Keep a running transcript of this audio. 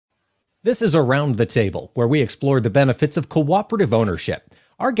This is Around the Table, where we explore the benefits of cooperative ownership.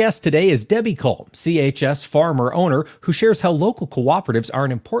 Our guest today is Debbie Culm, CHS farmer owner, who shares how local cooperatives are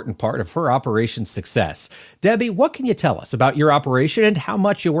an important part of her operation's success. Debbie, what can you tell us about your operation and how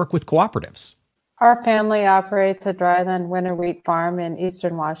much you work with cooperatives? Our family operates a dryland winter wheat farm in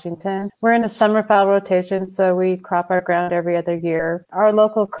eastern Washington. We're in a summer fall rotation, so we crop our ground every other year. Our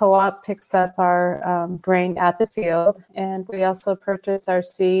local co-op picks up our grain at the field, and we also purchase our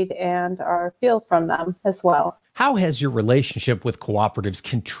seed and our field from them as well. How has your relationship with cooperatives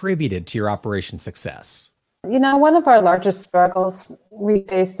contributed to your operation's success? One of our largest struggles we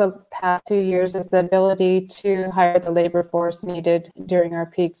faced the past 2 years is the ability to hire the labor force needed during our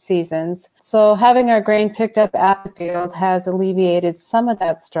peak seasons. So having our grain picked up at the field has alleviated some of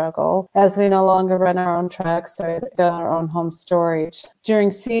that struggle, as we no longer run our own trucks or build our own home storage.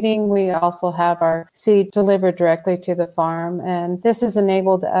 During seeding, we also have our seed delivered directly to the farm, and this has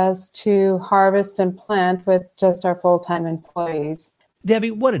enabled us to harvest and plant with just our full-time employees.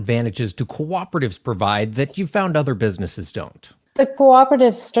 Debbie, what advantages do cooperatives provide that you found other businesses don't? The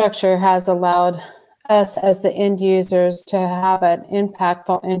cooperative structure has allowed us as the end users to have an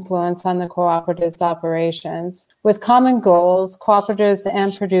impactful influence on the cooperative's operations. With common goals, cooperatives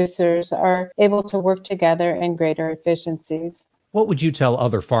and producers are able to work together in greater efficiencies. What would you tell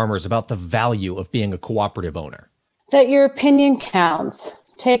other farmers about the value of being a cooperative owner? That your opinion counts.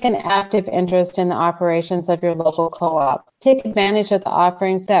 Take an active interest in the operations of your local co-op. Take advantage of the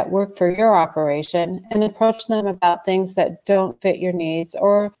offerings that work for your operation and approach them about things that don't fit your needs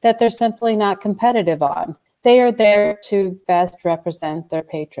or that they're simply not competitive on. They are there to best represent their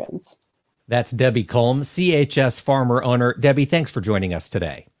patrons. That's Debbie Culm, CHS farmer owner. Debbie, thanks for joining us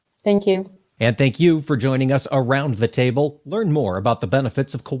today. Thank you. And thank you for joining us around the table. Learn more about the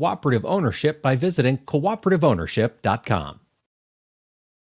benefits of cooperative ownership by visiting cooperativeownership.com.